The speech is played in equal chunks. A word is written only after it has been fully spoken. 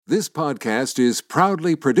This podcast is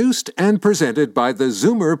proudly produced and presented by the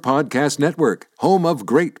Zoomer Podcast Network, home of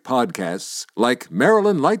great podcasts like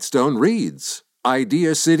Marilyn Lightstone Reads,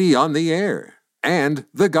 Idea City on the Air, and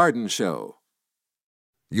The Garden Show.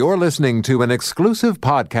 You're listening to an exclusive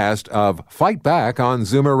podcast of Fight Back on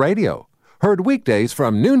Zoomer Radio. Heard weekdays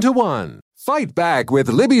from noon to 1. Fight Back with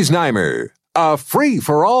Libby Znaimer. A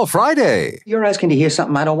free-for-all Friday. You're asking to hear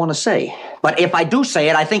something I don't want to say. But if I do say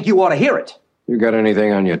it, I think you ought to hear it. You got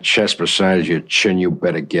anything on your chest besides your chin, you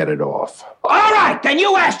better get it off. All right, then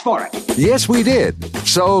you asked for it. Yes, we did.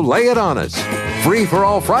 So lay it on us.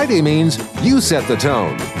 Free-for-all Friday means you set the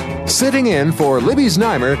tone. Sitting in for Libby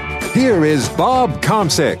Znaimer, here is Bob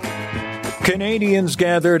Comsick. Canadians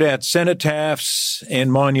gathered at cenotaphs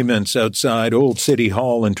and monuments outside Old City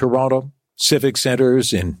Hall in Toronto, civic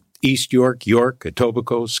centers in East York,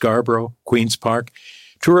 Etobicoke, Scarborough, Queen's Park,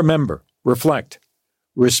 to remember, reflect,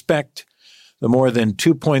 respect the more than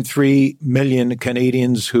 2.3 million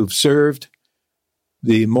Canadians who've served,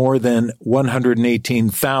 the more than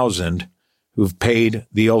 118,000 who've paid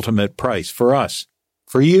the ultimate price for us,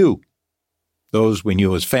 for you, those we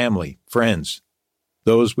knew as family, friends,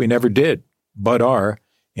 those we never did, but are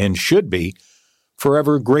and should be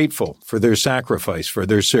forever grateful for their sacrifice, for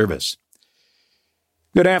their service.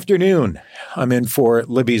 Good afternoon. I'm in for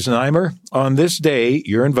Libby Znaimer. On this day,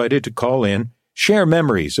 you're invited to call in, share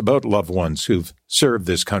memories about loved ones who've served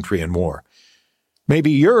this country in war. Maybe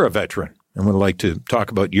you're a veteran and would like to talk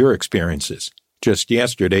about your experiences. Just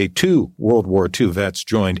yesterday, 2 World War II vets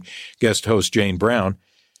joined guest host Jane Brown,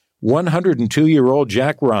 102-year-old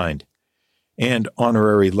Jack Rind, and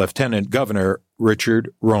Honorary Lieutenant Governor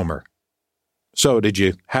Richard Romer. So, did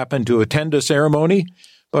you happen to attend a ceremony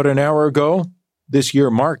about an hour ago? This year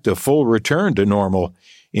marked a full return to normal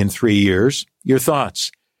in 3 years. Your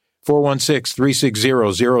thoughts?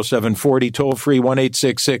 416-360-0740, toll-free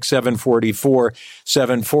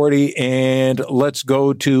 1-866-744-740. And let's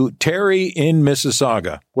go to Terry in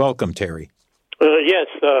Mississauga. Welcome, Terry. Yes,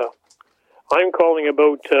 I'm calling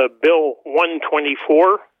about Bill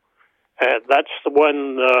 124. That's the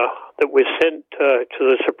one that was sent to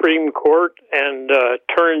the Supreme Court and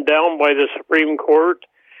turned down by the Supreme Court.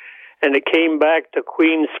 And it came back to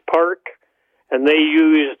Queen's Park, and they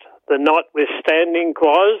used the notwithstanding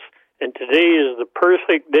clause, and today is the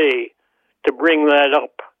perfect day to bring that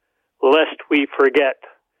up, lest we forget.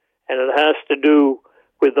 And it has to do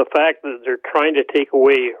with the fact that they're trying to take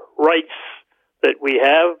away rights that we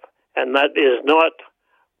have, and that is not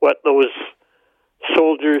what those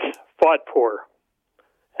soldiers fought for.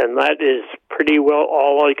 And that is pretty well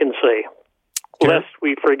all I can say. Sure. Lest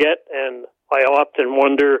we forget, and I often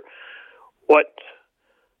wonder what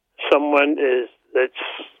someone is that's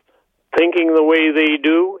thinking the way they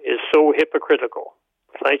do is so hypocritical.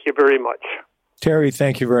 Thank you very much. Terry,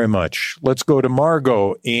 thank you very much. Let's go to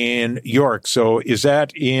Margot in York. So is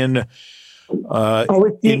that in York?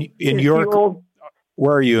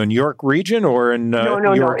 Where are you, in York region or in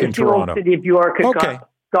York and Toronto? The old city of York. It got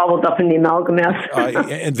gobbled up in the amalgamess.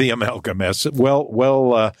 The amalgamous.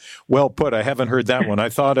 Well put. I haven't heard that one. I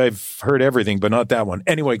thought I've heard everything, but not that one.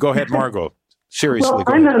 Anyway, go ahead, Margot. Seriously, well,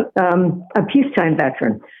 I'm a peacetime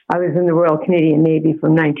veteran. I was in the Royal Canadian Navy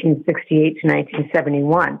from 1968 to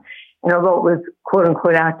 1971. And although it was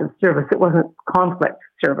quote-unquote active service, it wasn't conflict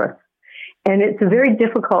service. And it's a very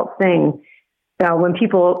difficult thing when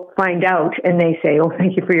people find out and they say, oh,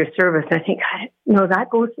 thank you for your service. And I think, God, no, that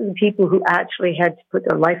goes to the people who actually had to put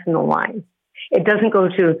their life in the line. It doesn't go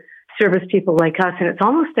to service people like us. And it's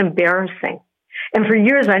almost embarrassing. And for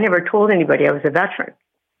years, I never told anybody I was a veteran.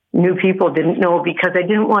 New people didn't know because I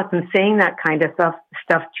didn't want them saying that kind of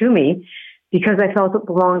stuff to me because I felt it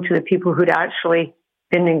belonged to the people who'd actually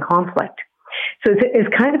been in conflict. So it's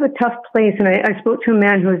kind of a tough place. And I spoke to a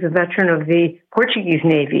man who was a veteran of the Portuguese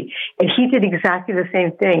Navy, and he did exactly the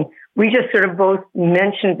same thing. We just sort of both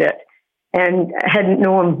mentioned it and hadn't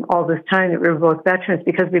known all this time that we were both veterans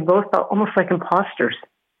because we both felt almost like imposters.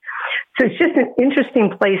 So it's just an interesting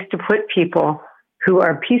place to put people who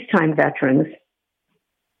are peacetime veterans.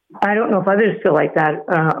 I don't know if others feel like that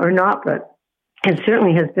or not, but it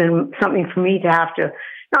certainly has been something for me to have to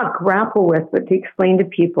not grapple with, but to explain to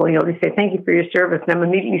people, they say, thank you for your service. And I'm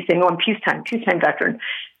immediately saying, I'm peacetime veteran.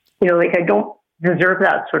 I don't deserve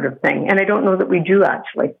that sort of thing. And I don't know that we do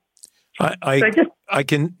actually. I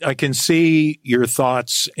can see your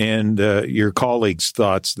thoughts and your colleagues'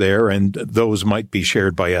 thoughts there, and those might be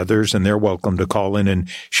shared by others, and they're welcome to call in and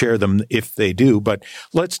share them if they do. But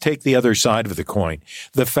let's take the other side of the coin.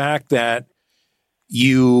 The fact that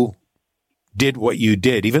you did what you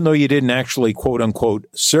did, even though you didn't actually, quote unquote,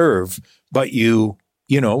 serve, but you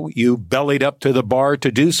you bellied up to the bar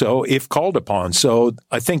to do so if called upon. So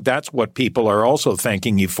I think that's what people are also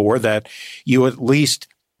thanking you for, that you at least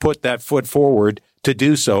put that foot forward to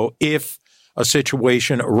do so if a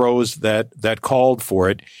situation arose that called for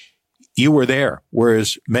it. You were there,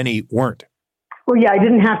 whereas many weren't. Well, yeah, you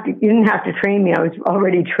didn't have to train me. I was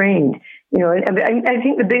already trained. And I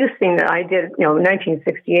think the biggest thing that I did, in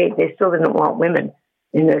 1968, they still didn't want women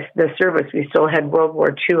in the service. We still had World War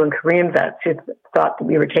II and Korean vets who thought that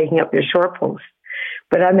we were taking up their shore posts.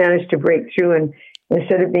 But I managed to break through, and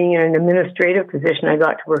instead of being in an administrative position, I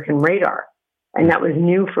got to work in radar. And that was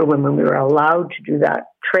new for women. We were allowed to do that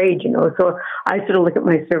trade, So I sort of look at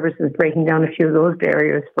my service as breaking down a few of those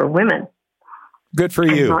barriers for women. Good for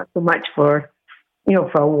you. Not so much for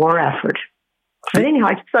a war effort. But anyhow,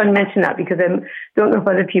 I just thought I'd mention that because I don't know if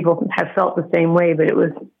other people have felt the same way, but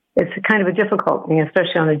it's kind of a difficult thing,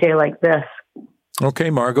 especially on a day like this. Okay,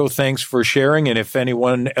 Margot, thanks for sharing. And if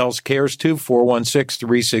anyone else cares to,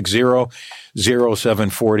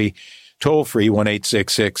 416-360-0740, toll free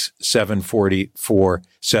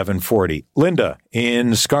 1-866-740-4740. Linda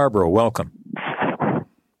in Scarborough, welcome.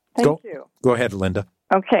 Thank you. Go ahead, Linda.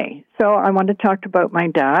 Okay, so I want to talk about my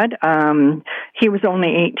dad. He was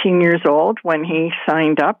only 18 years old when he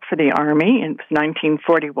signed up for the Army in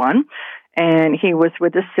 1941, and he was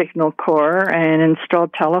with the Signal Corps and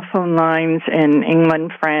installed telephone lines in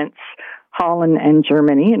England, France, Holland, and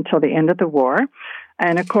Germany until the end of the war.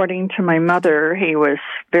 And according to my mother, he was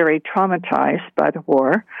very traumatized by the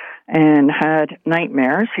war and had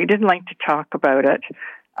nightmares. He didn't like to talk about it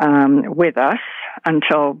with us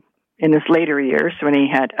until in his later years when he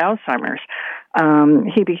had Alzheimer's.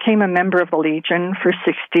 He became a member of the Legion for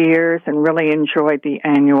 60 years and really enjoyed the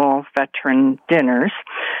annual veteran dinners.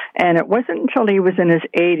 And it wasn't until he was in his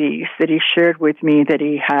 80s that he shared with me that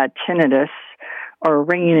he had tinnitus or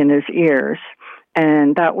ringing in his ears.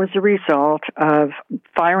 And that was a result of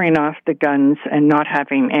firing off the guns and not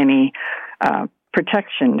having any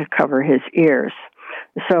protection to cover his ears.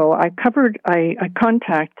 So I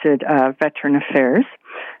contacted Veteran Affairs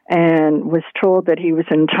and was told that he was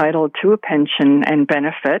entitled to a pension and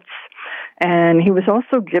benefits. And he was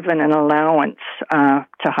also given an allowance to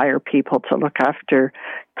hire people to look after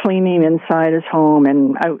cleaning inside his home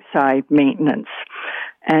and outside maintenance.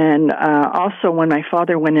 And also, when my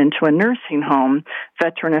father went into a nursing home,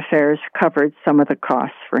 Veteran Affairs covered some of the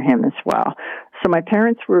costs for him as well. So my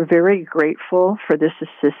parents were very grateful for this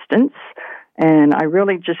assistance, and I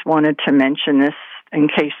really just wanted to mention this in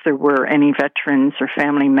case there were any veterans or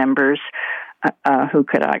family members who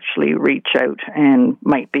could actually reach out and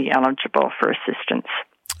might be eligible for assistance.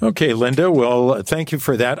 Okay, Linda, well, thank you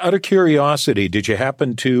for that. Out of curiosity, did you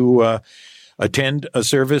happen to attend a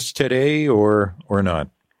service today or not?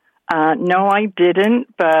 No, I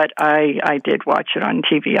didn't, but I did watch it on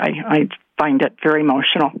TV. I find it very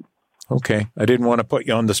emotional. Okay, I didn't want to put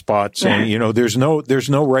you on the spot saying, there's no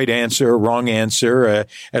right answer, wrong answer.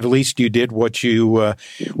 At least you did what you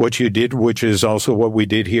did, which is also what we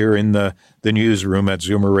did here in the newsroom at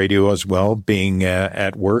Zoomer Radio as well. Being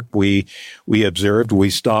at work, we observed, we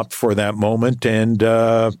stopped for that moment, and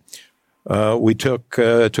we took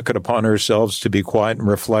it upon ourselves to be quiet and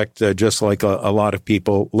reflect, just like a lot of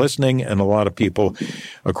people listening and a lot of people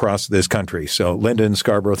across this country. So, Linda in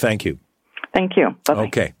Scarborough, thank you. Thank you. Bye-bye.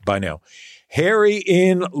 Okay, bye now. Harry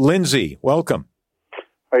in Lindsay, welcome.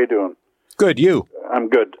 How you doing? Good, you? I'm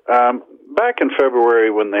good. Back in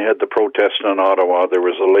February when they had the protest in Ottawa, there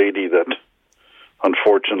was a lady that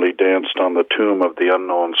unfortunately danced on the tomb of the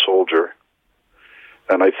unknown soldier.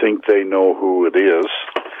 And I think they know who it is.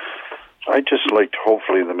 I'd just like to,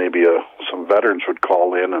 hopefully, that maybe some veterans would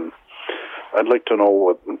call in, and I'd like to know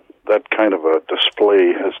what that kind of a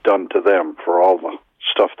display has done to them for all the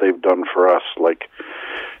stuff they've done for us. Like,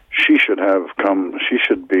 she should have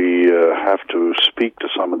to speak to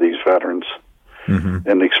some of these veterans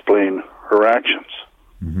and explain her actions.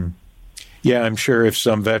 Mm-hmm. Yeah, I'm sure if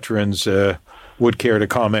some veterans would care to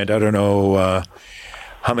comment, I don't know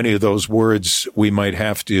how many of those words we might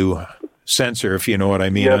have to censor, if you know what I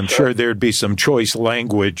mean. Yes, I'm sure there'd be some choice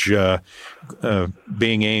language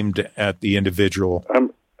being aimed at the individual.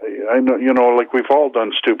 I know, like we've all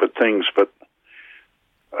done stupid things, but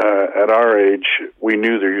at our age, we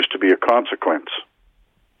knew there used to be a consequence.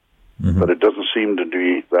 Mm-hmm. But it doesn't seem to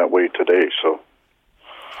be that way today.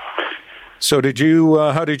 So did you?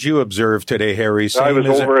 How did you observe today, Harry? I was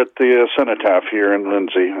over at the Cenotaph here in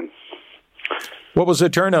Lindsay. What was the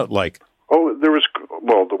turnout like? Oh, the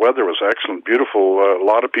weather was excellent, beautiful, a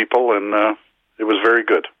lot of people, and it was very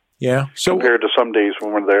good. Yeah. Compared to some days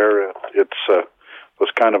when we're there, it was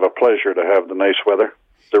kind of a pleasure to have the nice weather.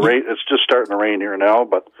 The rain, it's just starting to rain here now,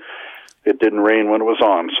 but it didn't rain when it was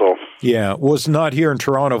on. So yeah, was not here in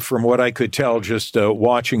Toronto from what I could tell just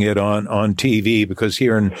watching it on TV, because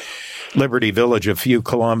here in Liberty Village, a few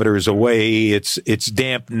kilometers away, it's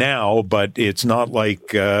damp now, but it's not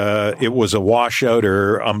like it was a washout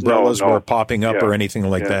or umbrellas were popping up or anything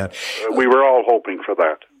like that. We were all hoping for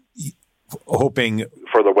that. Hoping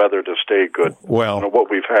for the weather to stay good. Well, what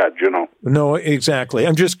we've had, No, exactly.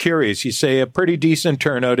 I'm just curious. You say a pretty decent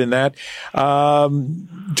turnout in that.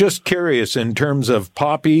 Just curious in terms of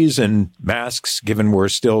poppies and masks, given we're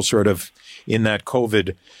still sort of in that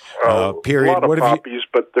COVID period. A lot of poppies,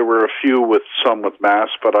 but there were a few with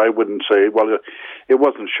masks, but I wouldn't say, it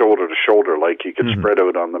wasn't shoulder to shoulder, like you could spread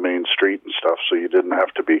out on the main street and stuff, so you didn't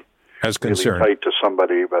have to be as concerned. Really tight to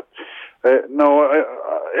somebody, but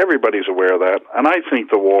everybody's aware of that. And I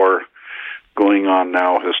think the war going on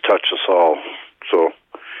now has touched us all. So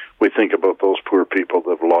we think about those poor people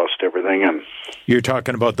that have lost everything. And you're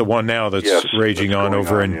talking about the one now that's raging on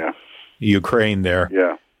over in Ukraine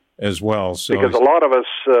there as well. So because a lot of us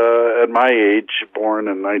at my age, born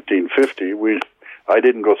in 1950, I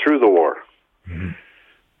didn't go through the war. Mm-hmm.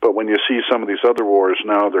 But when you see some of these other wars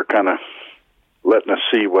now, they're kind of letting us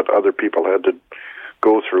see what other people had to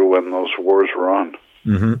go through when those wars were on.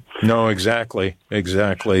 Mm-hmm. No, exactly.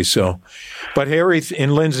 So, but Harry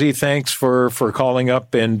and Lindsay, thanks for calling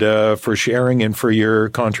up and for sharing and for your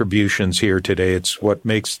contributions here today. It's what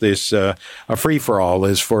makes this a free-for-all,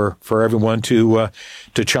 is for everyone to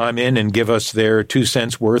chime in and give us their 2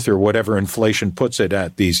 cents worth or whatever inflation puts it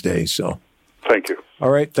at these days. So, thank you. All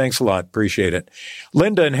right, thanks a lot. Appreciate it.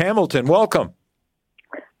 Linda in Hamilton, welcome.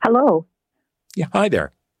 Hello. Yeah, hi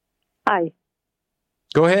there. Hi.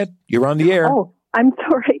 Go ahead. You're on the air. Oh, I'm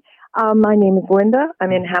sorry. My name is Linda.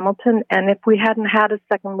 I'm in Hamilton, and if we hadn't had a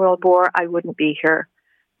Second World War, I wouldn't be here.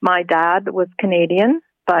 My dad was Canadian,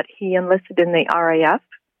 but he enlisted in the RAF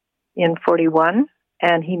in 41,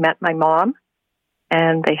 and he met my mom,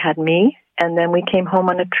 and they had me, and then we came home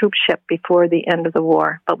on a troop ship before the end of the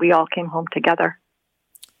war, but we all came home together.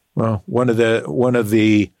 Well, one of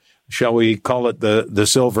the shall we call it the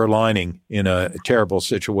silver lining in a terrible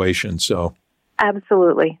situation, so...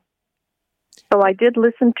 Absolutely. So I did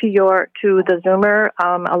listen to the Zoomer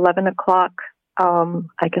 11 o'clock.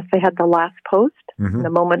 I guess they had the last post, the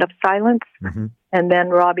moment of silence, and then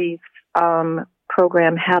Robbie's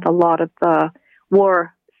program had a lot of the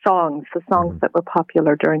war songs, the songs that were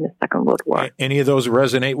popular during the Second World War. Any of those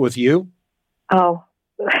resonate with you? Oh,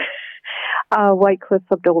 White Cliffs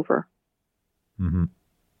of Dover. Mm-hmm.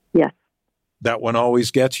 Yes. That one always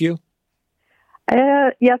gets you?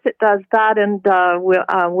 Yes, it does. That and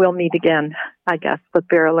we'll meet again, I guess, with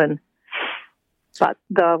Berlin. But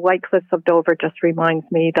the White Cliffs of Dover just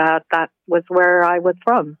reminds me that was where I was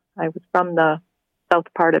from. I was from the south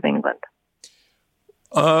part of England.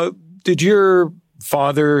 Did your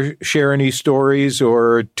father share any stories,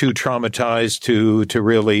 or too traumatized to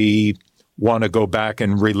really want to go back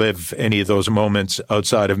and relive any of those moments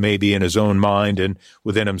outside of maybe in his own mind and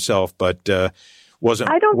within himself, but wasn't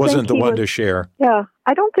the one to share? Yeah,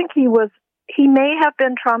 I don't think he was. He may have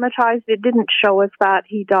been traumatized. It didn't show us that.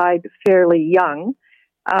 He died fairly young,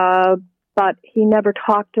 but he never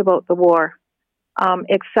talked about the war,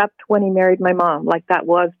 except when he married my mom. Like, that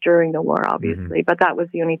was during the war, obviously, but that was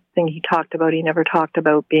the only thing he talked about. He never talked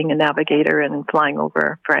about being a navigator and flying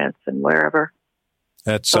over France and wherever.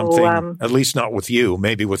 That's something, at least not with you,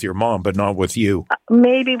 maybe with your mom, but not with you.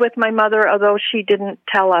 Maybe with my mother, although she didn't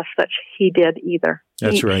tell us that he did either.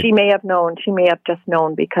 That's right. She may have known. She may have just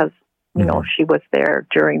known because, you know, she was there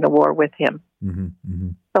during the war with him.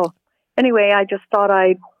 So anyway, I just thought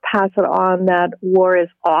I'd pass it on that war is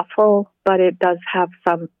awful, but it does have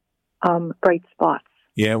some bright spots.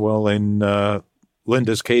 Yeah, well, in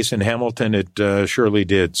Linda's case in Hamilton, it surely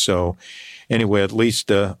did. So anyway, at least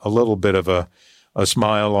a little bit of a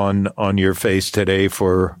smile on your face today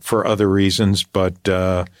for other reasons, but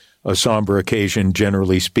a somber occasion,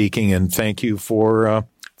 generally speaking. And thank you for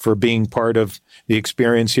being part of the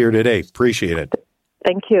experience here today. Appreciate it.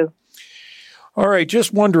 Thank you. All right,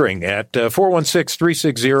 just wondering, at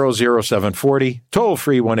 416-360-0740,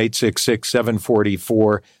 toll-free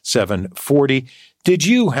 1-866-740-4740, did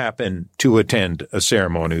you happen to attend a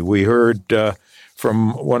ceremony? We heard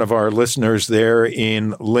from one of our listeners there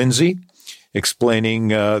in Lindsay, explaining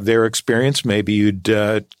their experience. Maybe you'd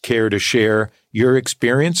care to share your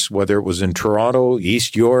experience, whether it was in Toronto,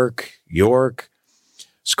 East York, York,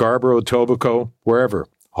 Scarborough, Etobicoke, wherever.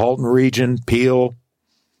 Halton Region, Peel,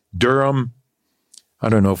 Durham. I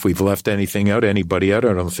don't know if we've left anything out. Anybody out?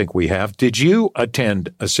 I don't think we have. Did you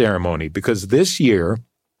attend a ceremony? Because this year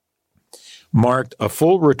marked a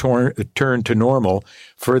full return to normal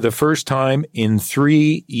for the first time in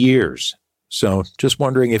 3 years. So just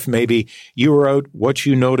wondering if maybe you were out, what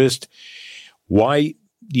you noticed, why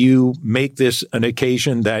you make this an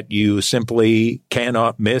occasion that you simply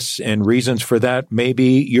cannot miss, and reasons for that. Maybe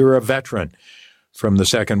you're a veteran from the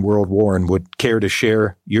Second World War and would care to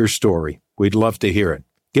share your story. We'd love to hear it.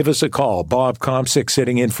 Give us a call. Bob Komsic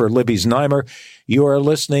sitting in for Libby Znaimer. You are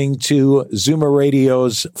listening to Zoomer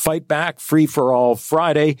Radio's Fight Back Free for All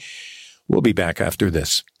Friday. We'll be back after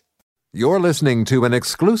this. You're listening to an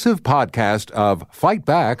exclusive podcast of Fight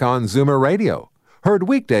Back on Zoomer Radio. Heard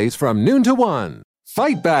weekdays from noon to 1.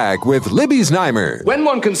 Fight Back with Libby Znaimer. When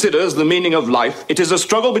one considers the meaning of life, it is a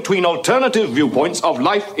struggle between alternative viewpoints of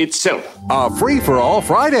life itself. A free-for-all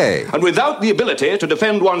Friday. And without the ability to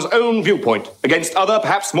defend one's own viewpoint against other,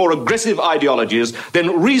 perhaps more aggressive ideologies,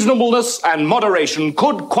 then reasonableness and moderation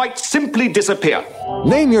could quite simply disappear.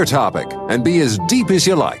 Name your topic and be as deep as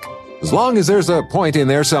you like, as long as there's a point in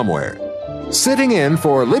there somewhere. Sitting in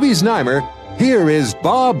for Libby Znaimer, here is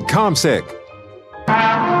Bob Komsic.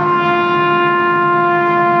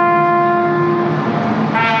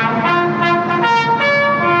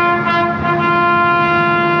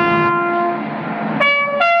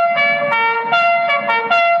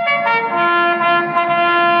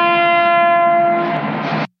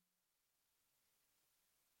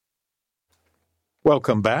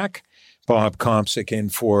 Welcome back. Bob Komsic in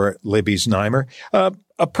for Libby Znaimer.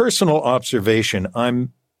 A personal observation.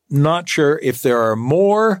 I'm not sure if there are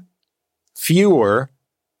more, fewer,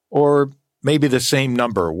 or maybe the same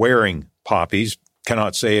number wearing poppies.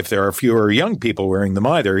 Cannot say if there are fewer young people wearing them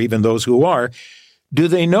either, even those who are. Do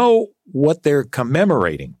they know what they're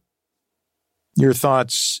commemorating? Your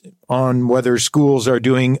thoughts on whether schools are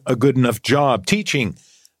doing a good enough job teaching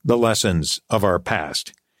the lessons of our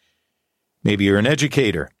past? Maybe you're an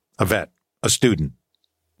educator, a vet, a student.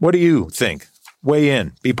 What do you think? Weigh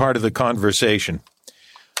in. Be part of the conversation.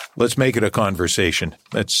 Let's make it a conversation.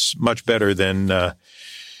 That's much better than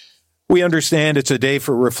we understand it's a day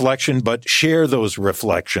for reflection, but share those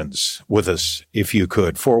reflections with us if you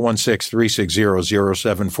could.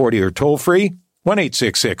 416-360-0740 or toll free,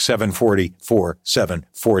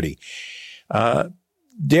 1-866-740-4740.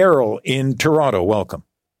 Daryl in Toronto, welcome.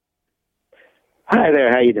 Hi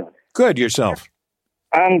there. How you doing? Good. Yourself?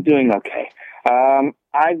 I'm doing okay.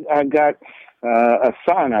 I've got a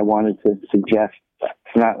song I wanted to suggest.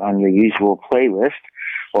 It's not on the usual playlist,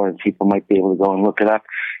 or people might be able to go and look it up.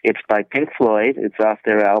 It's by Pink Floyd. It's off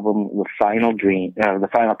their album, The Final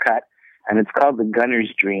Cut, and it's called The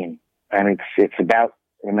Gunner's Dream. And it's about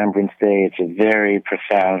Remembrance Day. It's a very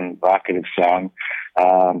profound, evocative song.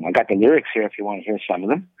 I got the lyrics here if you want to hear some of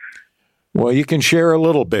them. Well, you can share a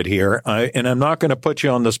little bit here, and I'm not going to put you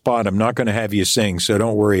on the spot. I'm not going to have you sing, so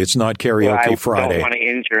don't worry. It's not Karaoke Friday. I don't want to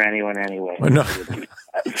injure anyone anyway. No.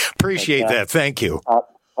 Appreciate that. Thank you.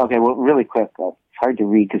 Okay, well, really quick. It's hard to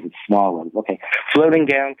read because it's small. Okay. Floating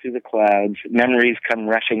down through the clouds, memories come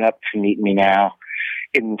rushing up to meet me now.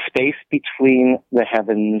 In space between the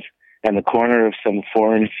heavens and the corner of some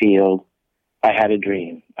foreign field, I had a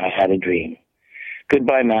dream. I had a dream.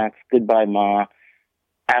 Goodbye, Max. Goodbye, Ma.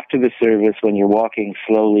 After the service, when you're walking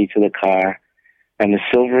slowly to the car, and the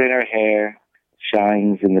silver in her hair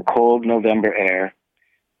shines in the cold November air,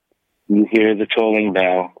 you hear the tolling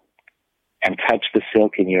bell and touch the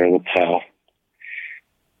silk in your lapel.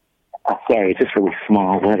 Sorry, it's just really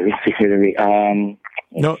small letters here to read.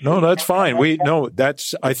 No, that's fine.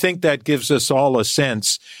 I think that gives us all a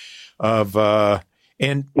sense of,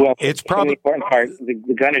 it's probably the important part.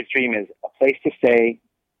 The Gunner's Dream is a place to stay,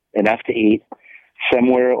 enough to eat,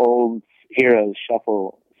 somewhere old heroes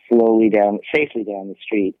shuffle safely down the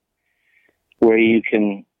street, where you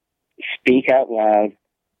can speak out loud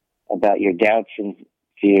about your doubts and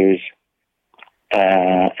fears,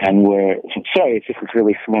 and where, sorry, it's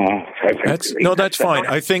really small. That's fine.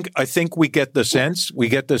 I think we get the sense.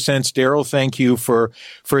 Daryl, thank you for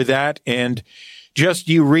that. And just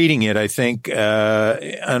you reading it, I think,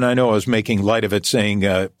 and I know I was making light of it saying,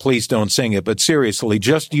 please don't sing it, but seriously,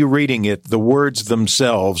 just you reading it, the words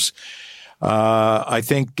themselves, I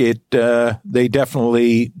think they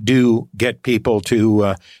definitely do get people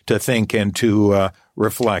to think and to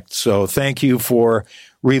reflect. So thank you for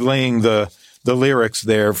relaying the lyrics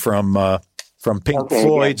there from Pink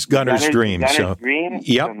Floyd's Gunner's Dream. Dream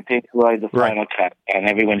from Pink Floyd, The Final Cut, and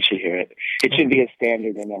everyone should hear it. It should be a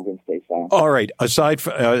standard Remembrance Day song. All right. Aside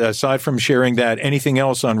from sharing that, anything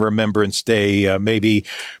else on Remembrance Day, maybe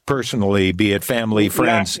personally, be it family,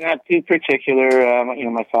 friends? Not too particular.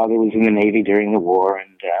 My father was in the Navy during the war,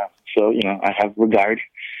 and so I have regard.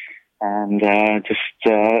 And just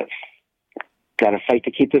got to fight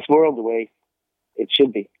to keep this world the way it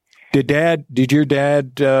should be. Did your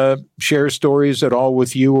dad share stories at all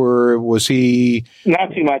with you, or was he?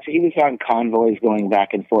 Not too much. He was on convoys going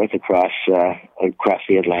back and forth across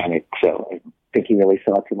the Atlantic, so I think he really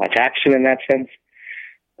saw too much action in that sense.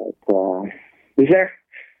 But he was there.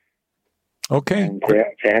 Okay. And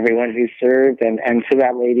to everyone who served, and to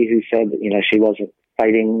that lady who said that, she wasn't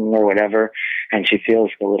fighting or whatever, and she feels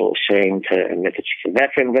a little ashamed to admit that she's a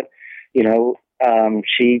veteran, but,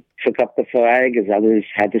 she took up the flag as others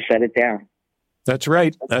had to set it down. That's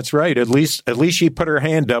right. That's right. At least she put her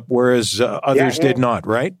hand up, whereas others did not,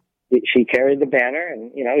 right? She carried the banner,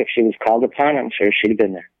 and, if she was called upon, I'm sure she'd have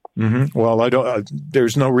been there. Mm-hmm. Well,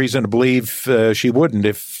 there's no reason to believe she wouldn't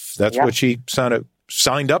if that's what she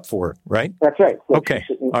signed up for, right? That's right. So okay.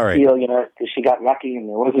 All right. Because she got lucky and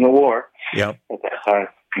there wasn't a war. Yeah.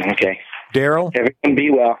 Okay. Daryl? Everyone be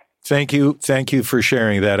well. Thank you for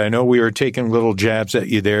sharing that. I know we were taking little jabs at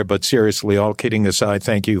you there, but seriously, all kidding aside,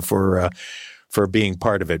 thank you for being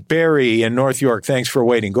part of it. Barry in North York, thanks for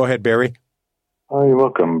waiting. Go ahead, Barry. Oh, you're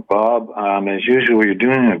welcome, Bob. As usual, you're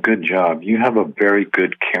doing a good job. You have a very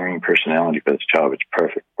good, caring personality for this job. It's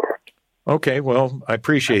perfect for it. Okay, well, I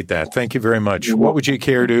appreciate that. Thank you very much. What would you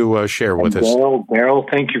care to share with us? Daryl,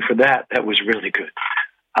 thank you for that. That was really good.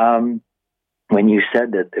 When you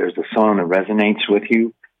said that there's a song that resonates with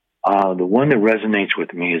you, the one that resonates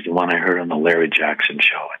with me is the one I heard on the Larry Jackson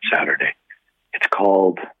show on Saturday. It's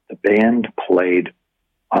called The Band Played,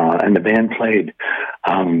 and the band played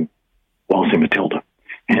Waltzing Matilda.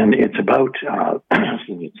 And it's about,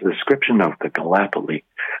 it's a description of the Gallipoli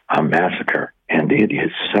massacre. And it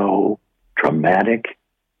is so dramatic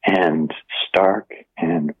and stark,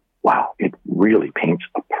 and wow, it really paints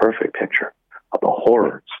a perfect picture of the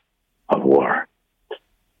horrors of war.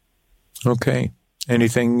 Okay.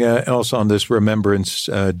 Anything else on this Remembrance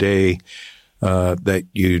Day that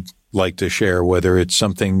you'd like to share, whether it's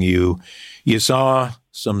something you saw,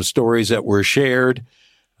 some stories that were shared,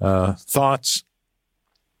 thoughts?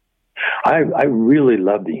 I really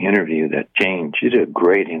loved the interview that Jane, she did a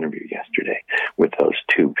great interview yesterday with those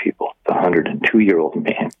two people, the 102-year-old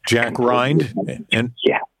man. Jack Rind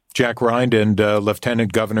and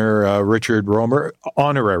Lieutenant Governor Richard Romer,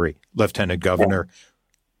 honorary Lieutenant Governor.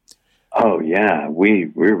 Oh, yeah.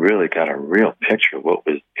 We really got a real picture of what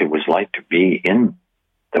it was like to be in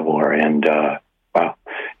the war. And, wow,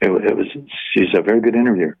 she's a very good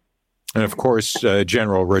interviewer. And, of course,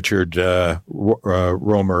 General Richard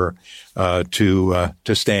Romer to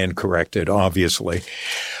stand corrected, obviously.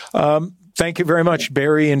 Thank you very much,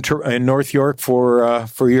 Barry in North York, for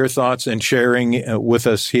your thoughts and sharing with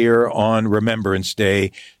us here on Remembrance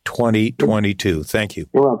Day 2022. Thank you.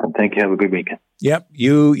 You're welcome. Thank you. Have a good weekend. Yep,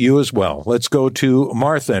 you as well. Let's go to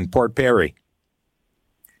Martha in Port Perry.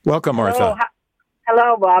 Welcome, Martha.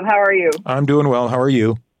 Hello, Bob. How are you? I'm doing well. How are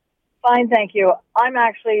you? Fine, thank you. I'm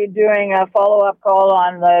actually doing a follow-up call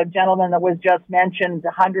on the gentleman that was just mentioned,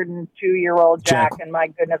 102-year-old Jack, and my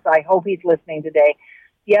goodness, I hope he's listening today.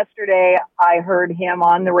 Yesterday, I heard him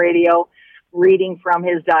on the radio reading from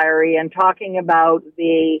his diary and talking about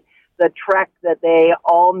the trek that they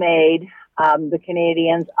all made, the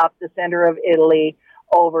Canadians, up the center of Italy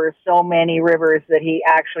over so many rivers that he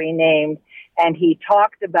actually named. And he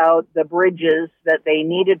talked about the bridges that they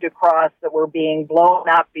needed to cross that were being blown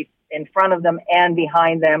up in front of them and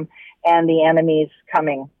behind them, and the enemies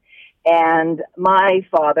coming. And my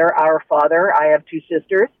father, our father, I have two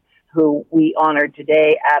sisters who we honored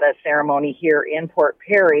today at a ceremony here in Port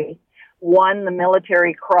Perry, won the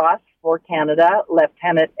Military Cross for Canada,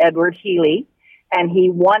 Lieutenant Edward Healy, and he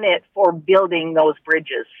won it for building those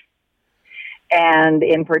bridges. And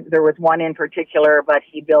there was one in particular, but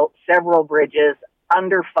he built several bridges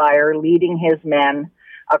under fire, leading his men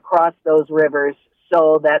across those rivers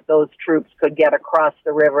so that those troops could get across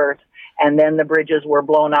the rivers, and then the bridges were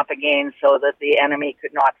blown up again so that the enemy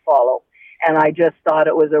could not follow. And I just thought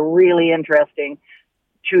it was a really interesting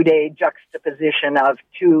two-day juxtaposition of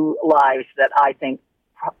two lives that I think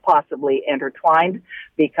possibly intertwined,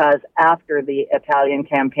 because after the Italian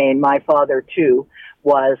campaign, my father, too,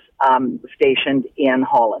 was stationed in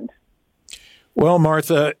Holland. Well,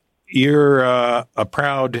 Martha, you're a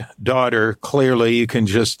proud daughter. Clearly, you can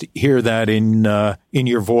just hear that in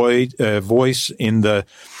your voice, in the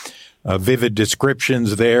vivid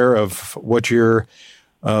descriptions there of what your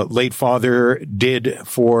late father did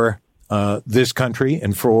for this country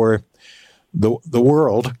and for the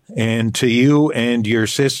world. And to you and your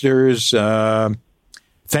sisters,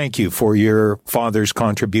 thank you for your father's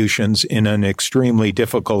contributions in an extremely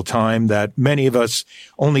difficult time that many of us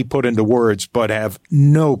only put into words, but have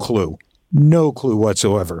no clue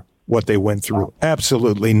whatsoever what they went through.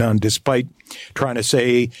 Absolutely none, despite trying to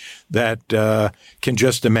say that can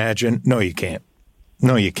just imagine. No, you can't.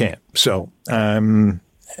 No, you can't. So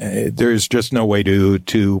there's just no way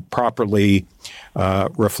to properly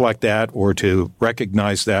reflect that or to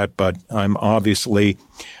recognize that. But I'm obviously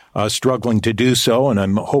struggling to do so, and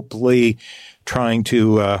I'm hopefully trying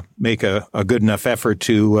to make a good enough effort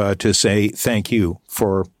to say thank you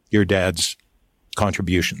for your dad's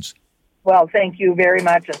contributions. Well, thank you very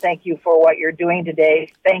much, and thank you for what you're doing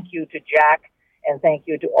today. Thank you to Jack, and thank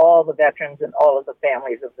you to all the veterans and all of the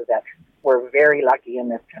families of the veterans. We're very lucky in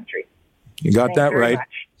this country. You got that right.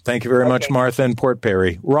 Much. Thank you very much, Martha in Port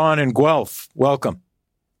Perry. Ron in Guelph, welcome.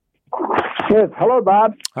 Yes, hello,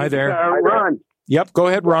 Bob. Hi there. Ron. Yep, go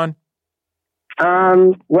ahead, Ron.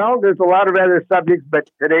 Well, there's a lot of other subjects, but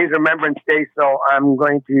today's Remembrance Day, so I'm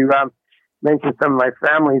going to mention some of my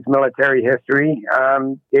family's military history,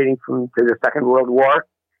 dating to the Second World War.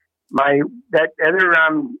 That other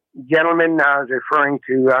gentleman was referring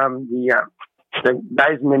to the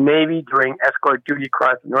guys in the Navy doing escort duty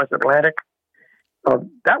across the North Atlantic.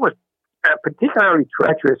 That was particularly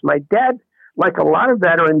treacherous. My dad, like a lot of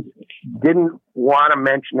veterans, didn't want to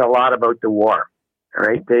mention a lot about the war. All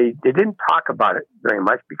right, they didn't talk about it very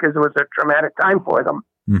much because it was a traumatic time for them.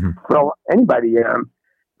 Mm-hmm. Well, anybody.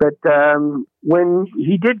 But when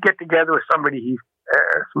he did get together with somebody, a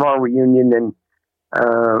small reunion,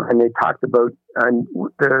 and they talked about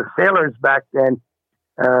the sailors back then.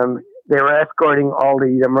 They were escorting all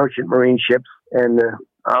the merchant marine ships, and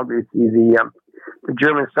obviously the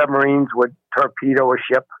German submarines would torpedo a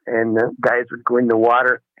ship, and the guys would go in the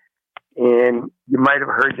water. And you might have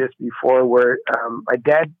heard this before, where my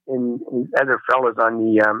dad and other fellows on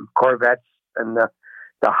the corvettes and the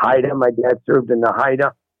Haida. My dad served in the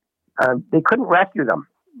Haida. They couldn't rescue them.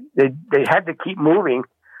 They had to keep moving,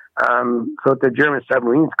 so that the German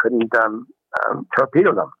submarines couldn't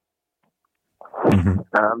torpedo them.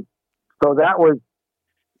 Mm-hmm. So that was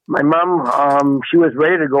my mom. She was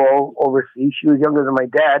ready to go overseas. She was younger than my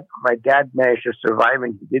dad. My dad managed to survive,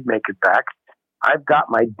 and he did make it back. I've got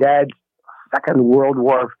my dad's Second World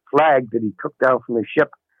War flag that he took down from the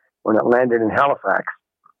ship when it landed in Halifax.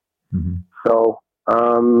 Mm-hmm. So,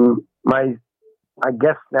 my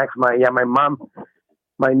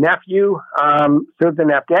nephew served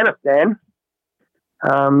in Afghanistan.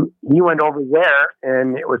 He went over there,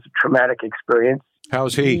 and it was a traumatic experience.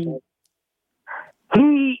 How's he?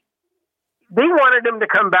 They wanted him to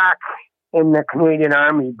come back in the Canadian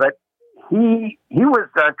Army, but he was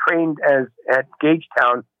trained at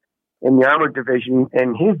Gagetown in the Armored Division,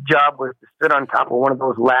 and his job was to sit on top of one of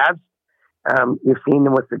those labs. You've seen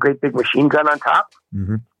them with the great big machine gun on top.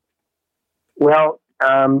 Mm-hmm. Well,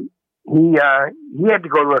 he had to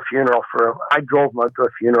go to a funeral I drove him out to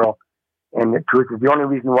a funeral, and the truth is the only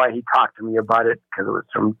reason why he talked to me about it, because it was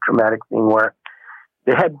some traumatic thing where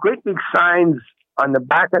they had great big signs on the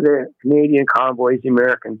back of the Canadian convoys, the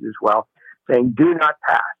Americans as well, saying, do not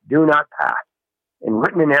pass, and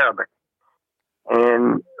written in Arabic.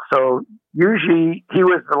 And so usually he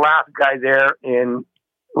was the last guy there, and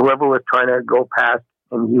whoever was trying to go past,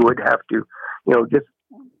 and he would have to, just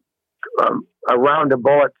a round of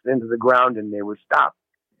bullets into the ground, and they would stop.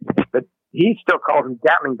 But he still called them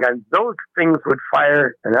Gatling guns. Those things would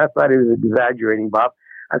fire, and I thought he was exaggerating, Bob,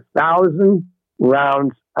 1,000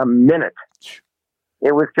 rounds a minute.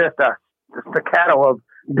 It was just a staccato of,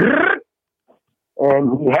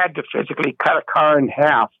 and he had to physically cut a car in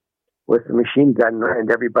half with the machine gun and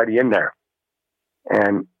everybody in there.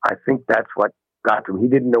 And I think that's what got to him. He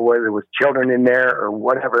didn't know whether there was children in there or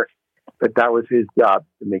whatever, but that was his job,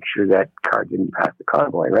 to make sure that car didn't pass the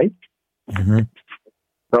convoy, right? Mm-hmm.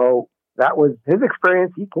 So that was his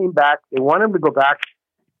experience. He came back. They wanted him to go back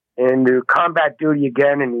and do combat duty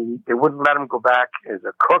again, and they wouldn't let him go back as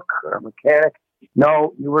a cook or a mechanic.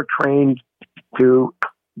 No, you were trained to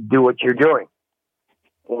do what you're doing.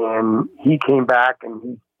 And he came back,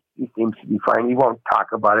 and he seems to be fine. He won't talk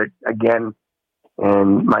about it again.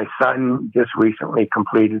 And my son just recently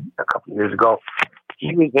completed, a couple of years ago,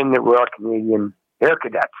 he was in the Royal Canadian Air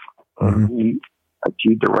Cadets. Mm-hmm. And he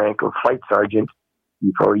achieved the rank of flight sergeant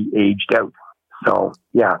before he aged out. So,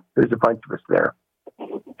 yeah, there's a bunch of us there.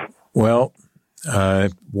 Well, I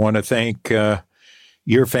want to thank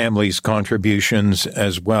your family's contributions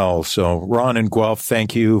as well. So, Ron and Guelph,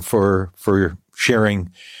 thank you for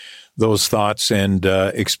sharing those thoughts and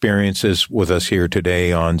experiences with us here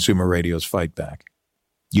today on Zoomer Radio's Fight Back.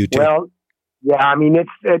 You too. Well, yeah, I mean,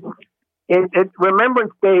 it's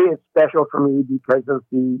Remembrance Day is special for me because of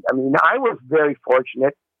I was very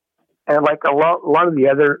fortunate, and like a lot of the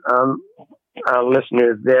other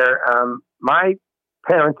listeners there, my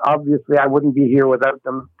parents, obviously, I wouldn't be here without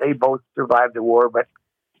them. They both survived the war, but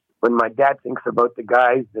when my dad thinks about the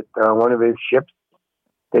guys that one of his ships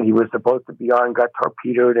that he was supposed to be on got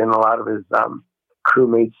torpedoed, and a lot of his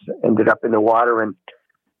crewmates ended up in the water. And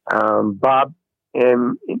Bob,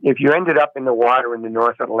 if you ended up in the water in the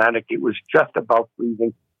North Atlantic, it was just about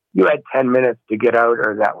freezing. You had 10 minutes to get out,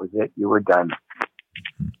 or that was it. You were done.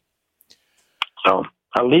 So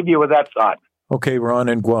I'll leave you with that thought. Okay, Ron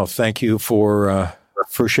and Guelph, thank you for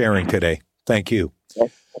sharing today. Thank you.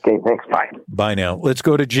 Okay, thanks. Bye. Bye now. Let's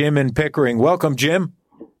go to Jim in Pickering. Welcome, Jim.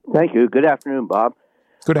 Thank you. Good afternoon, Bob.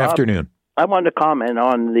 Good afternoon. I wanted to comment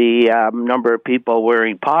on the number of people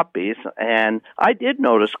wearing poppies, and I did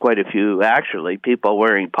notice quite a few, actually, people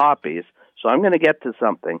wearing poppies, so I'm going to get to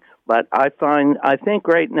something. But I think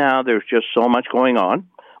right now there's just so much going on.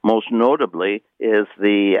 Most notably is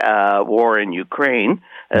the war in Ukraine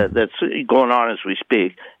that's going on as we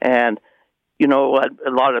speak. And, you know, a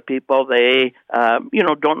lot of people, they,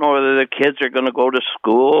 don't know whether their kids are going to go to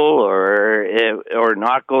school or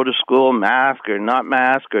not go to school, mask or not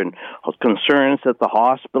mask, or concerns at the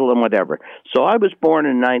hospital and whatever. So I was born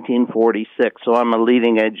in 1946, so I'm a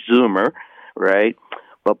leading-edge Zoomer, right?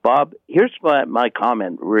 But, Bob, here's my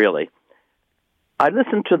comment, really. I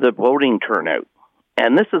listened to the voting turnout,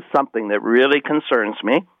 and this is something that really concerns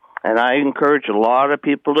me, and I encourage a lot of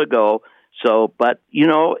people to go. So, but, you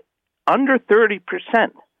know, under 30%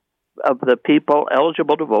 of the people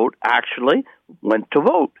eligible to vote actually went to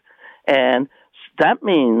vote. And that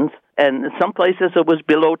means, and some places it was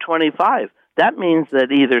below 25, that means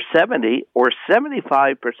that either 70 or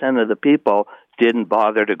 75% of the people didn't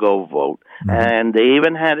bother to go vote. Mm-hmm. And they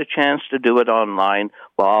even had a chance to do it online,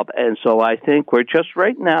 Bob. And so I think we're just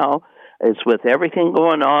right now, it's with everything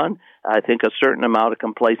going on, I think a certain amount of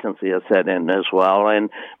complacency has set in as well. And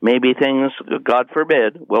maybe things, God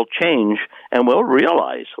forbid, will change and we'll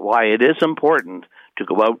realize why it is important to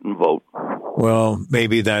go out and vote. Well,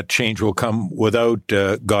 maybe that change will come without,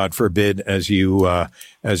 God forbid, as you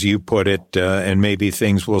put it, and maybe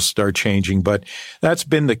things will start changing. But that's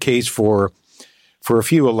been the case for a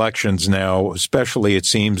few elections now, especially it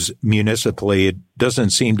seems municipally. It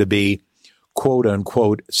doesn't seem to be quote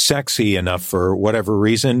unquote sexy enough for whatever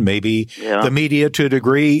reason. Maybe the media to a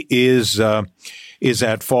degree is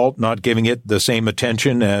at fault, not giving it the same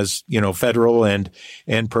attention as, federal and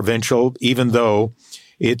provincial, even though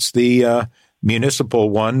it's the municipal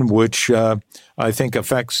one, which I think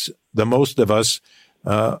affects the most of us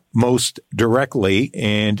most directly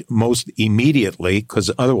and most immediately, because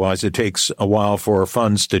otherwise it takes a while for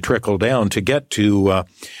funds to trickle down to get to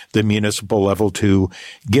the municipal level to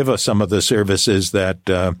give us some of the services that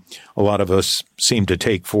a lot of us seem to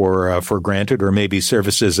take for granted, or maybe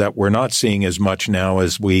services that we're not seeing as much now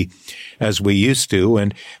as we used to.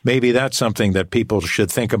 And maybe that's something that people should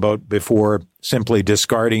think about before simply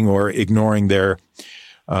discarding or ignoring their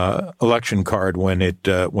election card when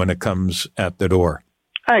it comes at the door.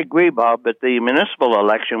 I agree, Bob, but the municipal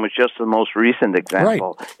election was just the most recent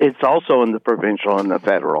example. Right. It's also in the provincial and the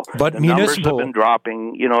federal. But the municipal numbers have been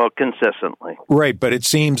dropping, consistently. Right, but it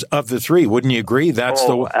seems of the three, wouldn't you agree? That's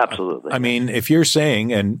absolutely. I mean, if you're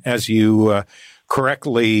saying, and as you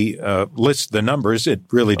correctly list the numbers, it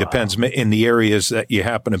really depends in the areas that you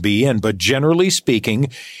happen to be in. But generally speaking,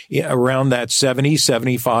 around that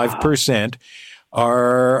 70-75%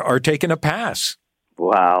 are taking a pass.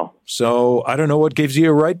 Wow. So I don't know what gives you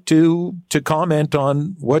a right to comment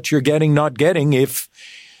on what you're getting, not getting. If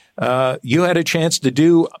you had a chance to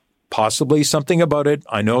do possibly something about it,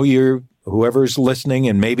 I know whoever's listening,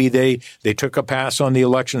 and maybe they took a pass on the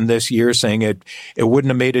election this year saying it wouldn't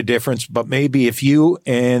have made a difference. But maybe if you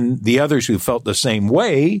and the others who felt the same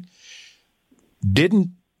way didn't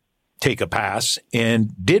take a pass and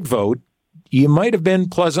did vote, you might have been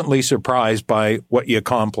pleasantly surprised by what you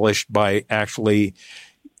accomplished by actually,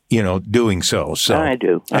 doing so. So I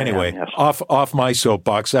do. Anyway, yes. off my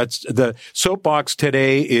soapbox. That's the soapbox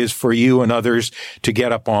today is for you and others to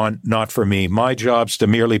get up on, not for me. My job's to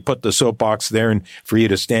merely put the soapbox there and for you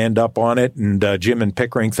to stand up on it. And Jim and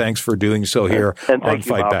Pickering, thanks for doing so here and on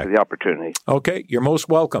Fight Back. For the opportunity. Okay, you're most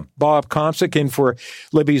welcome. Bob Komsic in for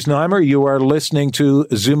Libby Znaimer. You are listening to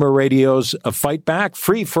Zoomer Radio's Fight Back,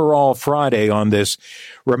 Free for All Friday on this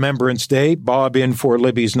Remembrance Day. Bob in for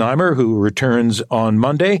Libby Znaimer, who returns on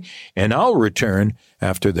Monday. And I'll return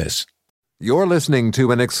after this. You're listening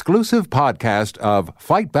to an exclusive podcast of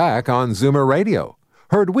Fight Back on Zoomer Radio.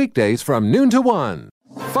 Heard weekdays from noon to 1.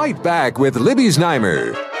 Fight Back with Libby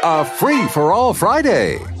Znaimer. A free-for-all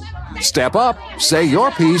Friday. Step up, say your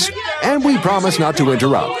piece, and we promise not to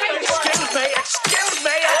interrupt. Excuse me!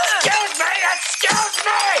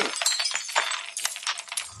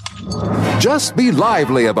 Just be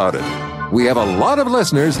lively about it. We have a lot of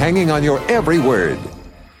listeners hanging on your every word.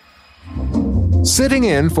 Sitting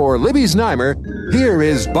in for Libby Znaimer, here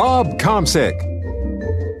is Bob Komsic.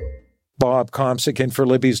 Bob Komsic in for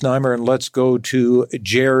Libby Znaimer, and let's go to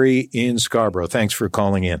Jerry in Scarborough. Thanks for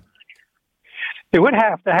calling in. It would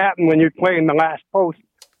have to happen when you're playing the last post.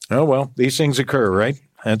 Oh, well, these things occur, right?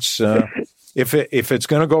 That's if it's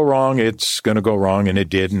going to go wrong, it's going to go wrong, and it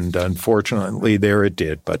did, and unfortunately, there it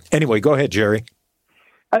did. But anyway, go ahead, Jerry.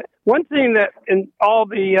 One thing that in all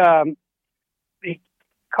the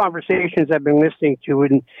conversations I've been listening to,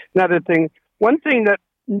 and another thing, one thing that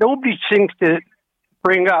nobody seems to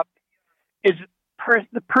bring up is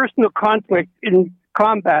the personal conflict in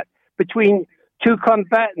combat between two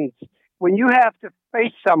combatants. When you have to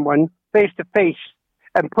face someone face to face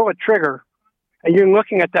and pull a trigger, and you're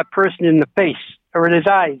looking at that person in the face or in his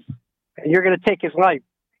eyes, and you're going to take his life,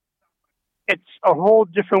 it's a whole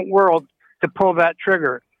different world to pull that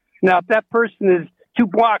trigger. Now, if that person is 2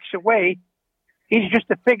 blocks away, he's just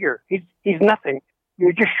a figure. He's nothing.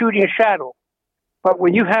 You're just shooting a shadow. But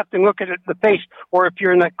when you have to look at it in the face, or if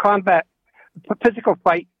you're in a combat, physical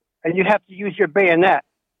fight, and you have to use your bayonet,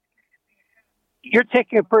 you're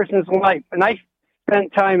taking a person's life. And I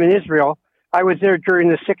spent time in Israel. I was there during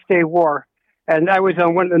the 6-Day War, and I was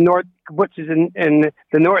on one of the north kibbutzes in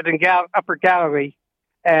the northern Upper Galilee,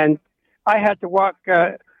 and I had to walk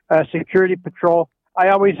a security patrol. I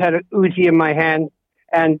always had an Uzi in my hand,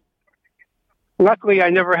 and luckily I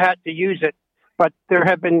never had to use it. But there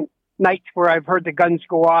have been nights where I've heard the guns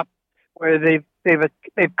go off, where they've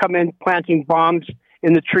come in planting bombs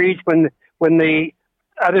in the trees when the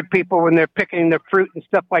other people, when they're picking their fruit and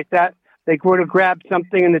stuff like that, they go to grab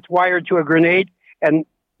something and it's wired to a grenade, and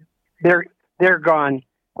they're gone.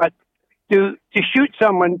 But to shoot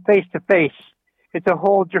someone face to face, it's a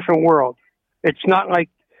whole different world. It's not like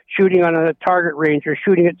shooting on a target range or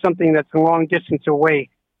shooting at something that's a long distance away.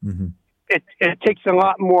 Mm-hmm. It takes a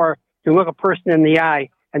lot more to look a person in the eye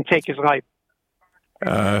and take his life.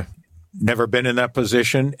 Never been in that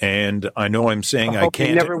position, and I know I'm saying I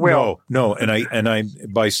can't. Never will. No, and I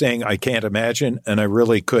by saying I can't imagine, and I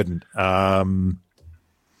really couldn't. I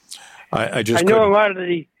just. I know a lot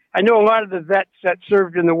of the vets that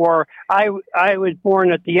served in the war. I was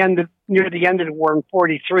born at near the end of the war in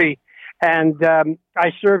 '43, and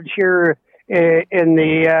I served here in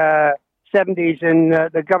the 70s in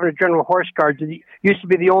the Governor General Horse Guards. It used to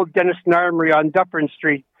be the old Denniston Armory on Dufferin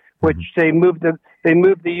Street, which they moved the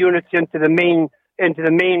units into the main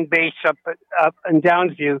base up in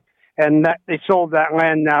Downsview, and that they sold that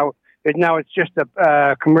land now. Now it's just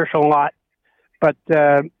a commercial lot. But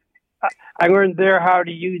I learned there how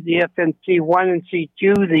to use the FNC-1 and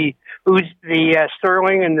C2, the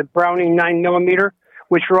Sterling and the Browning 9mm,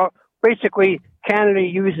 which were basically Canada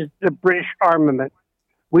uses the British armament.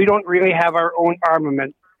 We don't really have our own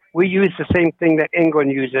armament. We use the same thing that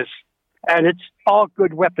England uses, and it's all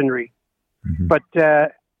good weaponry. Mm-hmm. But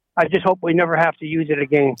I just hope we never have to use it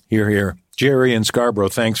again. Hear, hear. Jerry in Scarborough,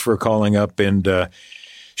 thanks for calling up and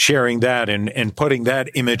sharing that and putting that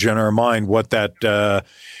image in our mind, what that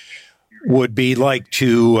would be like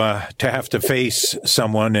to have to face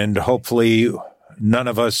someone, and hopefully none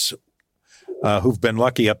of us who've been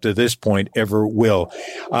lucky up to this point ever will.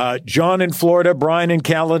 John in Florida, Brian in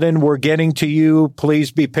Caledon, we're getting to you.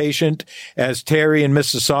 Please be patient, as Terry in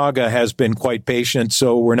Mississauga has been quite patient.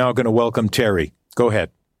 So we're now going to welcome Terry. Go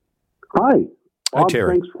ahead. Hi. Hi,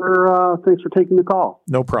 Terry. Thanks for taking the call.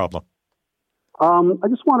 No problem. I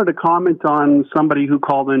just wanted to comment on somebody who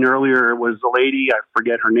called in earlier. It was a lady, I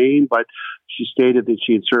forget her name, but she stated that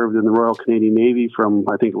she had served in the Royal Canadian Navy from,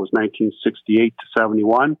 I think it was 1968 to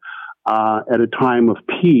 71. At a time of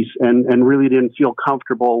peace, and really didn't feel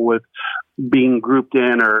comfortable with being grouped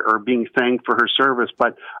in or being thanked for her service.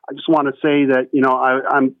 But I just want to say that,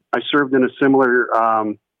 I served in a similar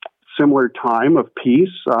time of peace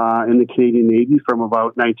in the Canadian Navy from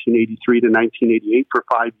about 1983 to 1988 for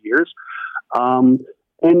 5 years. And,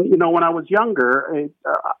 when I was younger,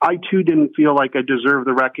 I too didn't feel like I deserved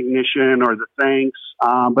the recognition or the thanks.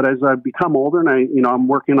 But as I've become older and I'm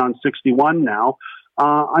working on 61 now,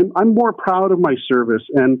 I'm more proud of my service,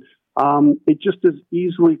 and it just as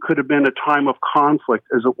easily could have been a time of conflict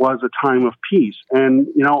as it was a time of peace. And,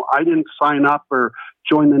 I didn't sign up or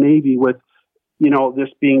join the Navy with, this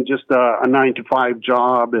being just a 9-to-5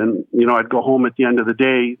 job and, I'd go home at the end of the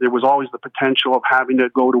day. There was always the potential of having to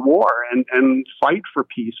go to war and fight for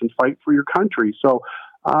peace and fight for your country. So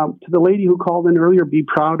to the lady who called in earlier, be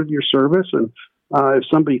proud of your service, and if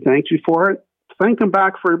somebody thanks you for it, thank them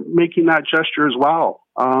back for making that gesture as well.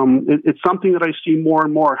 It's something that I see more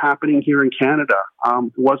and more happening here in Canada.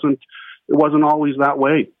 It it wasn't always that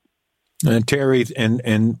way. Terry,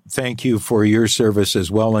 and thank you for your service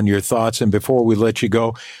as well and your thoughts. And before we let you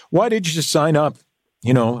go, why did you sign up?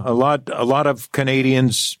 You know, a lot of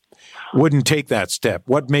Canadians wouldn't take that step.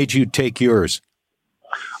 What made you take yours?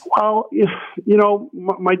 Well, you know,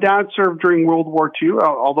 my dad served during World War II,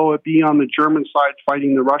 although it be on the German side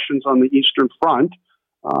fighting the Russians on the Eastern Front.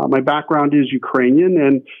 My background is Ukrainian,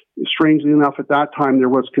 and strangely enough, at that time there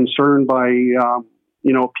was concern by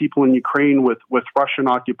people in Ukraine with Russian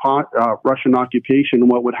occupation and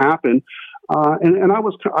what would happen. And I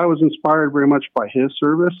was inspired very much by his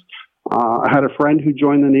service. I had a friend who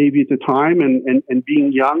joined the Navy at the time, and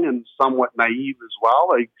being young and somewhat naive as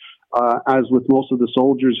well, as with most of the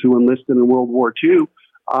soldiers who enlisted in World War II,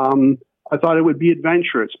 I thought it would be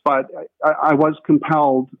adventurous, but I was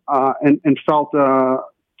compelled and felt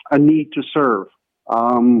a need to serve.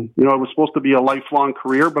 It was supposed to be a lifelong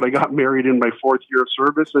career, but I got married in my 4th year of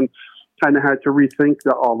service and kind of had to rethink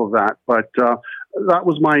all of that. But that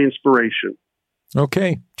was my inspiration.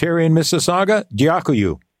 Okay. Terry in Mississauga,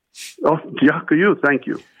 Dziękuję. Oh, dziękuję. Thank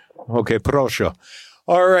you. Okay, proszę.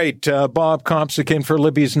 All right, Bob Komsikin for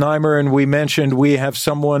Libby Znaimer, and we mentioned we have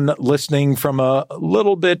someone listening from a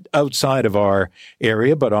little bit outside of our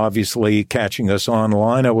area, but obviously catching us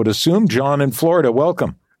online, I would assume. John in Florida,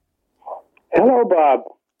 welcome. Hello, Bob.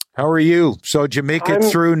 How are you? So did you make it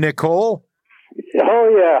through Nicole? Oh,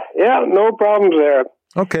 yeah. Yeah, no problems there.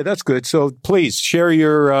 Okay, that's good. So please share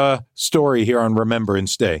your story here on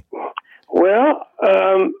Remembrance Day. Well,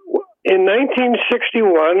 in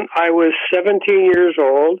 1961, I was 17 years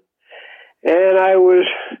old, and I was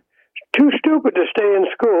too stupid to stay in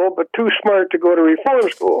school, but too smart to go to reform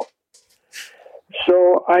school.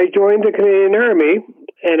 So I joined the Canadian Army,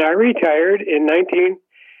 and I retired in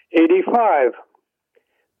 1985.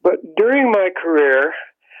 But during my career,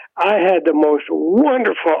 I had the most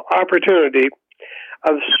wonderful opportunity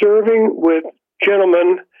of serving with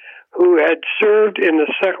gentlemen who had served in the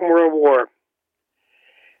Second World War.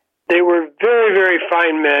 They were very, very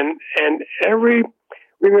fine men, and every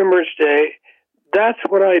Remembrance Day, that's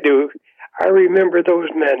what I do. I remember those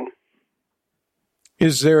men.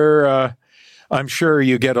 Is there, I'm sure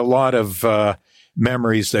you get a lot of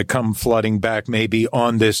memories that come flooding back maybe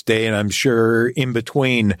on this day, and I'm sure in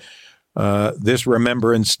between this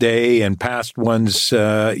Remembrance Day and past ones,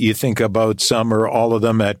 you think about some or all of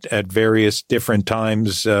them at various different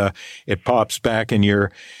times. It pops back in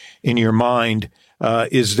your mind.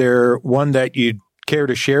 Is there one that you'd care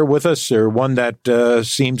to share with us, or one that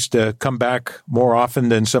seems to come back more often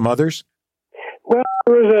than some others? Well,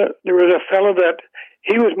 there was a fellow that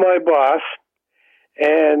he was my boss,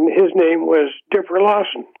 and his name was Dipper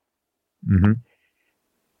Lawson. Mm-hmm.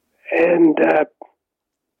 And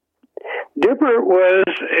Dipper was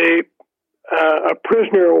a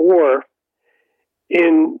prisoner of war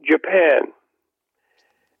in Japan.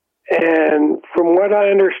 And from what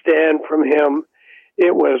I understand from him,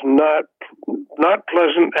 it was not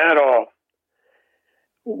pleasant at all.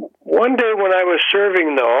 One day when I was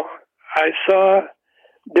serving, though, I saw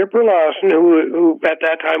Dipper Lawson, who at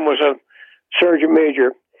that time was a sergeant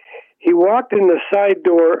major. He walked in the side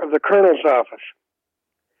door of the colonel's office.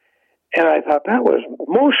 And I thought that was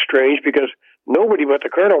most strange because nobody but the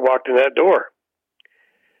colonel walked in that door.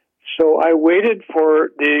 So I waited for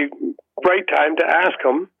the right time to ask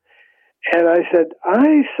him. And I said,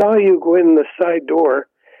 I saw you go in the side door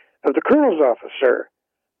of the colonel's office, sir.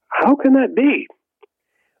 How can that be?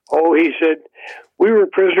 Oh, he said, we were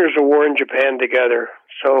prisoners of war in Japan together,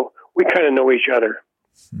 so we kind of know each other.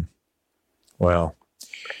 Well,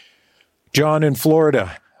 John in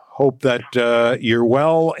Florida, hope that you're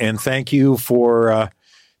well, and thank you for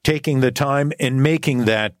taking the time and making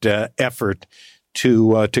that effort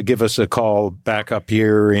to give us a call back up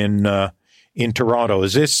here in Toronto.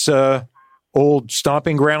 Is this old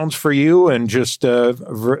stomping grounds for you, and just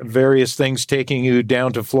various things taking you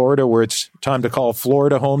down to Florida, where it's time to call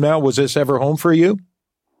Florida home now? Was this ever home for you?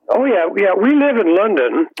 Oh, yeah. We live in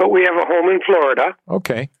London, but we have a home in Florida.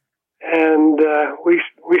 Okay. And we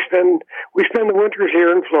spend the winters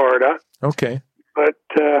here in Florida. Okay. But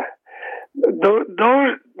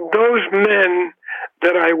those men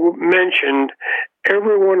that I mentioned,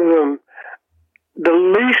 every one of them, the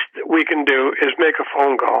least that we can do is make a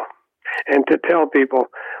phone call and to tell people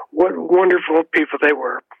what wonderful people they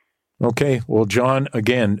were. Okay. Well, John,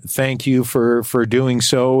 again, thank you for doing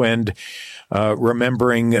so and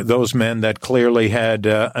remembering those men that clearly had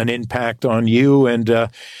an impact on you, and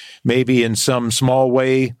maybe in some small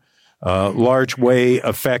way large way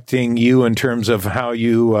affecting you in terms of how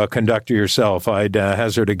you conduct yourself. I'd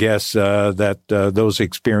hazard a guess that those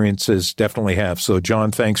experiences definitely have. So,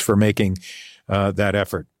 John, thanks for making that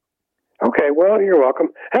effort. Okay, well, you're welcome.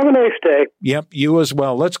 Have a nice day. Yep, you as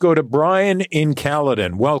well. Let's go to Brian in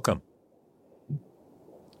Caledon. Welcome.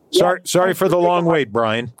 Sorry for the long wait,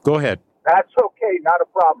 Brian. Go ahead. That's okay, not a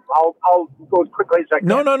problem. I'll go as quickly as I can.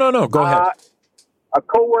 No. Go ahead. A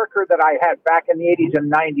coworker that I had back in the 80s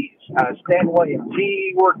and 90s, Stan Williams,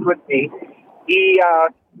 he worked with me.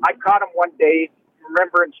 I caught him one day,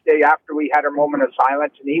 Remembrance Day, after we had a moment of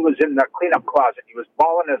silence, and he was in the cleanup closet. He was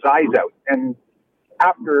bawling his eyes out. And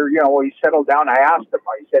after, he settled down, I asked him,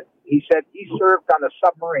 he said he served on a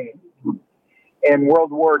submarine in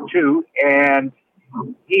World War II, and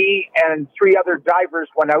he and 3 other divers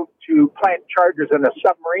went out to plant charges in a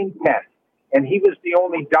submarine pen, and he was the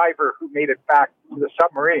only diver who made it back to the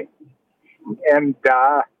submarine. And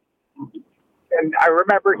I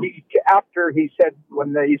remember after he said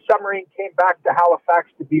when the submarine came back to Halifax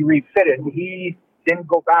to be refitted, he didn't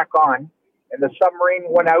go back on, and the submarine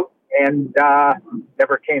went out and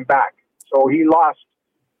never came back. So he lost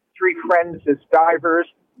 3 friends as divers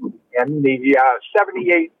and the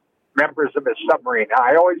 78 members of his submarine.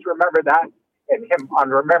 I always remember that and him on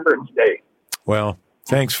Remembrance Day. Well,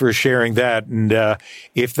 thanks for sharing that. And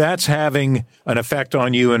if that's having an effect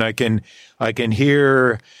on you, and I can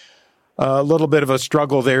hear a little bit of a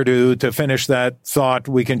struggle there to finish that thought,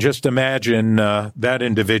 we can just imagine that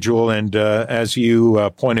individual. And as you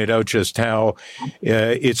pointed out, just how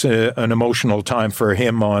it's an emotional time for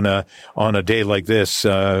him on a day like this.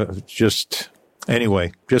 Just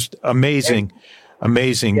amazing.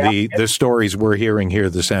 The stories we're hearing here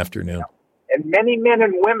this afternoon. And many men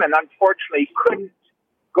and women, unfortunately, couldn't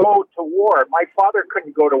go to war. My father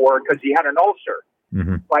couldn't go to war because he had an ulcer.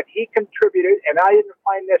 Mm-hmm. But he contributed, and I didn't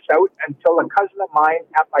find this out until a cousin of mine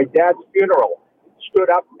at my dad's funeral stood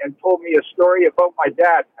up and told me a story about my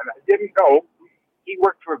dad. And I didn't know he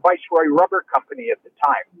worked for Viceroy Rubber Company at the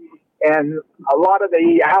time. And a lot of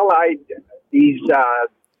the Allied, these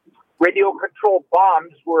radio-controlled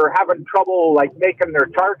bombs were having trouble, making their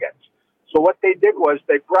targets. So what they did was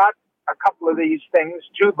they brought a couple of these things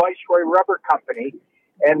to Viceroy Rubber Company,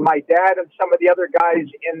 and my dad and some of the other guys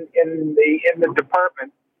in the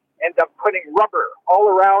department end up putting rubber all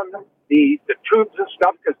around the tubes and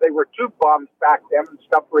stuff, because they were tube bombs back then and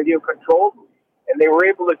stuff, radio-controlled, and they were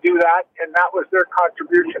able to do that, and that was their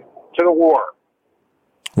contribution to the war.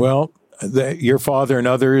 Well, your father and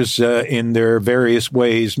others in their various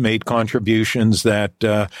ways made contributions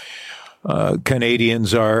that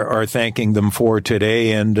Canadians are thanking them for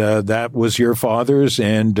today, and that was your father's,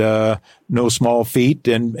 and no small feat,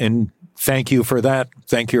 and thank you for that.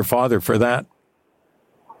 Thank your father for that.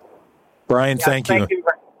 Brian, thank you.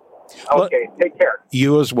 Okay, take care.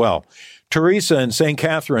 You as well. Teresa in St.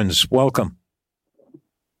 Catharines, welcome.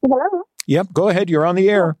 Hello? Yep, go ahead. You're on the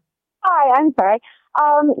air. Hi, I'm sorry.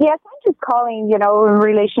 Yes, I'm just calling, in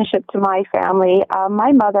relationship to my family.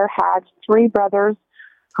 My mother had 3 brothers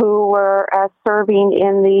who were serving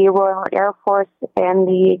in the Royal Air Force and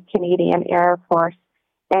the Canadian Air Force.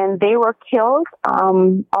 And they were killed,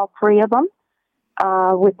 all 3 of them,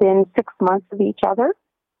 within 6 months of each other.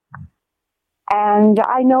 And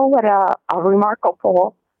I know what a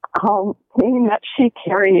remarkable pain that she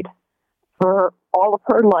carried for all of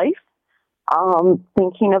her life,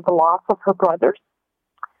 thinking of the loss of her brothers.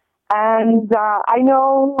 And I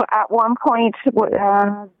know at one point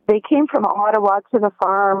they came from Ottawa to the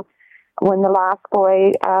farm when the last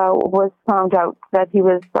boy was found out that he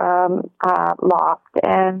was lost.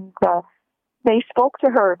 And they spoke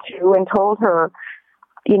to her, too, and told her,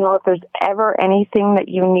 if there's ever anything that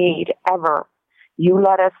you need, ever, you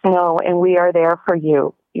let us know, and we are there for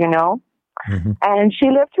you, Mm-hmm. And she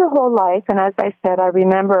lived her whole life, and as I said, I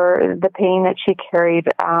remember the pain that she carried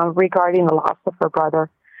regarding the loss of her brother.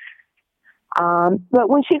 But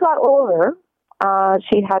when she got older,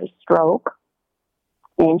 she had a stroke,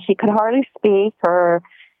 and she could hardly speak,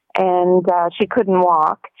 and she couldn't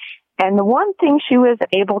walk. And the one thing she was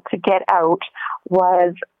able to get out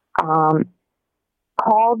was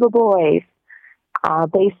call the boys.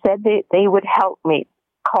 They said they would help me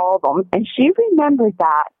call them, and she remembered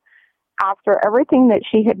that after everything that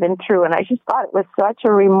she had been through. And I just thought it was such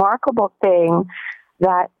a remarkable thing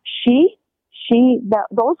that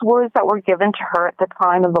those words that were given to her at the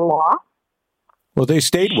time of the loss, well, they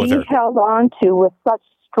stayed with her. She held on to with such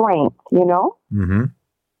strength, Mm-hmm.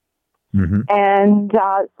 Mm-hmm. And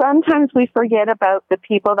sometimes we forget about the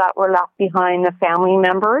people that were left behind, the family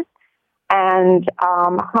members, and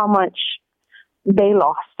how much they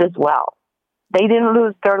lost as well. they didn't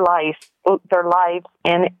lose their lives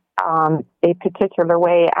in a particular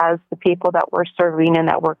way as the people that were serving and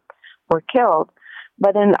that were killed.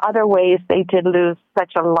 But in other ways, they did lose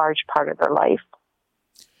such a large part of their life.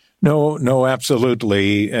 No,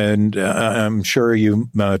 absolutely. And I'm sure you,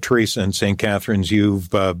 Teresa in St. Catharines, you've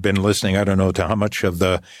been listening, I don't know to how much of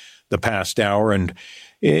the past hour. And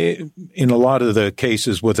in a lot of the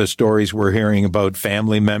cases with the stories, we're hearing about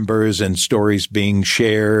family members and stories being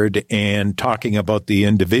shared and talking about the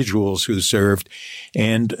individuals who served,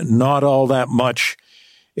 and not all that much,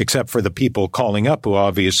 except for the people calling up who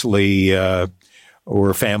obviously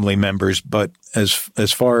were family members. But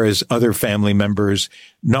as far as other family members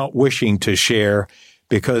not wishing to share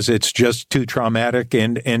because it's just too traumatic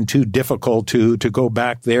and too difficult to go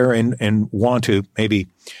back there and want to maybe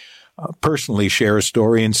personally share a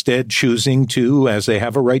story, instead choosing to, as they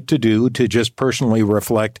have a right to do, to just personally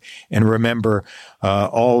reflect and remember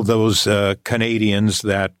all those Canadians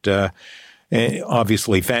that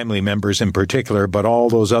obviously family members in particular, but all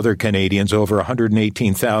those other Canadians, over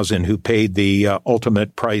 118,000 who paid the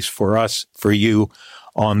ultimate price for us, for you,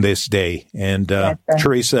 on this day. And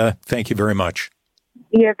Teresa, thank you very much.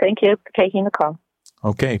 Yeah, thank you for taking the call.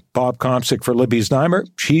 Okay, Bob Komsic for Libby Znaimer.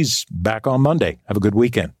 She's back on Monday. Have a good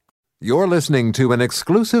weekend. You're listening to an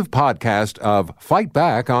exclusive podcast of Fight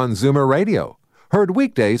Back on Zoomer Radio. Heard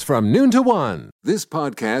weekdays from noon to 1. This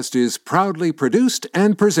podcast is proudly produced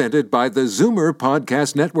and presented by the Zoomer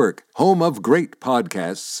Podcast Network, home of great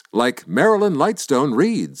podcasts like Marilyn Lightstone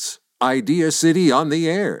Reads, Idea City on the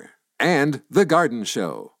Air, and The Garden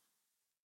Show.